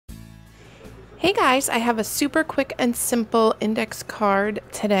Hey guys, I have a super quick and simple index card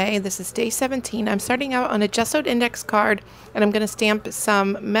today. This is day 17. I'm starting out on a gessoed index card and I'm going to stamp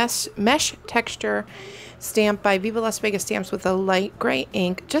some mesh texture stamp by Viva Las Vegas Stamps with a light gray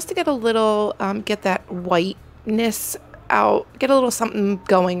ink just to get a little, get that whiteness out, get a little something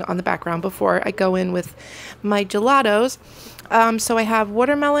going on the background before I go in with my gelatos. So I have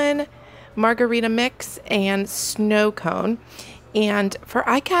watermelon, margarita mix, and snow cone. And for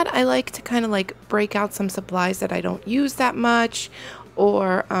iCAD, I like to kind of like break out some supplies that I don't use that much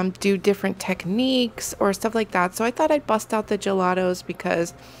or do different techniques or stuff like that. So I thought I'd bust out the gelatos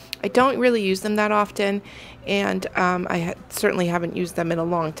because I don't really use them that often. And I certainly haven't used them in a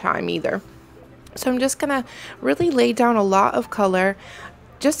long time either. So I'm just going to really lay down a lot of color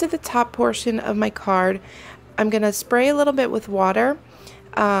just at the top portion of my card. I'm going to spray a little bit with water,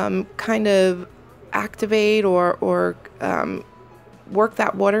 kind of activate or work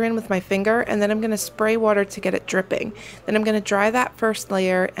that water in with my finger, and then I'm going to spray water to get it dripping. Then I'm going to dry that first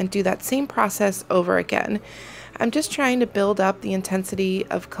layer and do that same process over again. I'm just trying to build up the intensity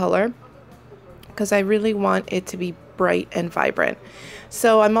of color because I really want it to be bright and vibrant.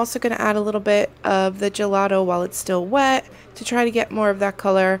 So I'm also going to add a little bit of the gelato while it's still wet to try to get more of that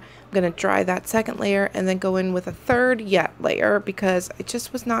color. I'm going to dry that second layer and then go in with a third yet layer because I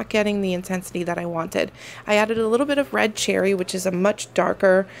just was not getting the intensity that I wanted. I added a little bit of red cherry, which is a much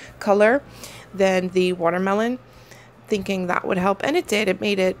darker color than the watermelon, thinking that would help, and it did. It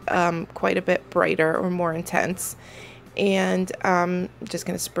made it quite a bit brighter or more intense. And I'm just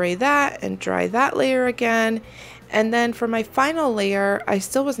going to spray that and dry that layer again. And then for my final layer, I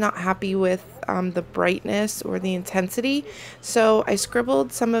still was not happy with the brightness or the intensity. So I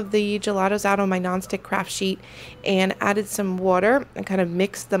scribbled some of the gelatos out on my nonstick craft sheet and added some water and kind of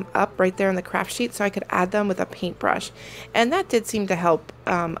mixed them up right there on the craft sheet so I could add them with a paintbrush. And that did seem to help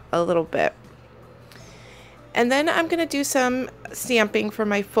a little bit. And then I'm going to do some stamping for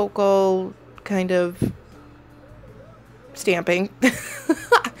my focal kind of stamping.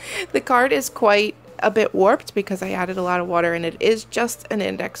 The card is quite a bit warped because I added a lot of water and it is just an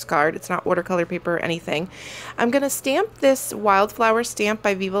index card. It's not watercolor paper or anything. I'm going to stamp this wildflower stamp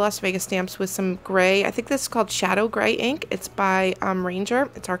by Viva Las Vegas Stamps with some gray. I think this is called Shadow Gray ink. It's by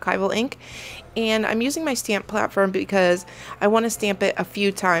Ranger. It's archival ink. And I'm using my stamp platform because I want to stamp it a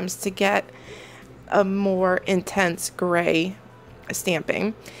few times to get a more intense gray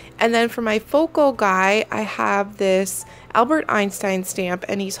stamping. And then for my focal guy, I have this Albert Einstein stamp,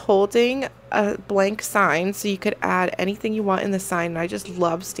 and he's holding a blank sign, so you could add anything you want in the sign, and I just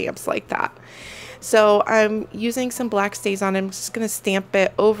love stamps like that. So I'm using some black stays on it. I'm just going to stamp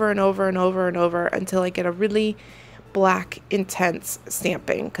it over and over and over and over until I get a really black, intense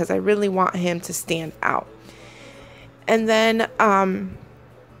stamping, because I really want him to stand out. And then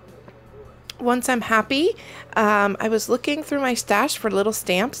once I'm happy, I was looking through my stash for little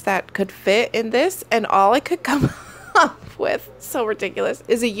stamps that could fit in this, and all I could come up with, so ridiculous,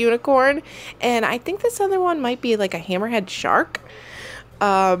 is a unicorn. And I think this other one might be like a hammerhead shark.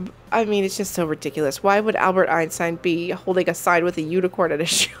 I mean, it's just so ridiculous. Why would Albert Einstein be holding a sign with a unicorn and a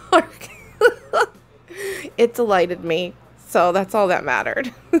shark? It delighted me, so that's all that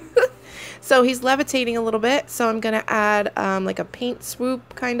mattered. So he's levitating a little bit, so I'm gonna add like a paint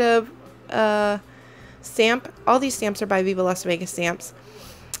swoop kind of stamp. All these stamps are by Viva Las Vegas Stamps,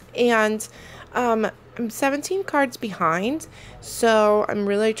 and I'm 17 cards behind, so I'm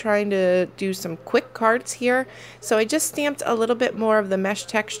really trying to do some quick cards here. So I just stamped a little bit more of the mesh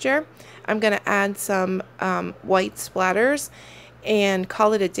texture. I'm going to add some white splatters and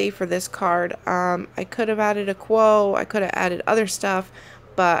call it a day for this card. I could have added a quo, I could have added other stuff,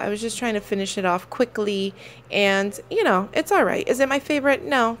 but I was just trying to finish it off quickly, and you know, it's alright. Is it my favorite?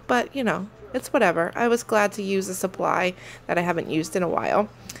 No, but you know, it's whatever. I was glad to use a supply that I haven't used in a while.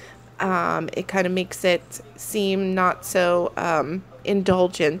 It kind of makes it seem not so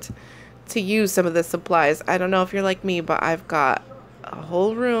indulgent to use some of the supplies. I don't know if you're like me, but I've got a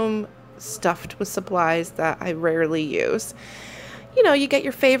whole room stuffed with supplies that I rarely use. You know, you get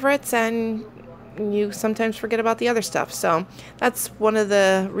your favorites and you sometimes forget about the other stuff. So that's one of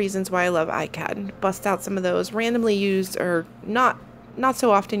the reasons why I love iCAD. Bust out some of those randomly used or not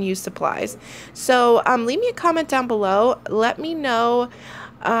so often used supplies. So leave me a comment down below. Let me know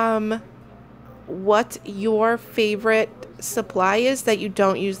what your favorite supply is that you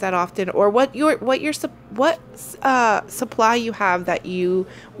don't use that often, or what supply you have that you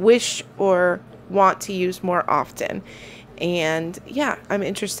wish or want to use more often. And yeah, I'm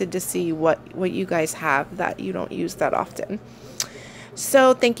interested to see what you guys have that you don't use that often.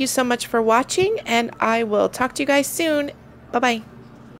 So thank you so much for watching, and I will talk to you guys soon. Bye-bye.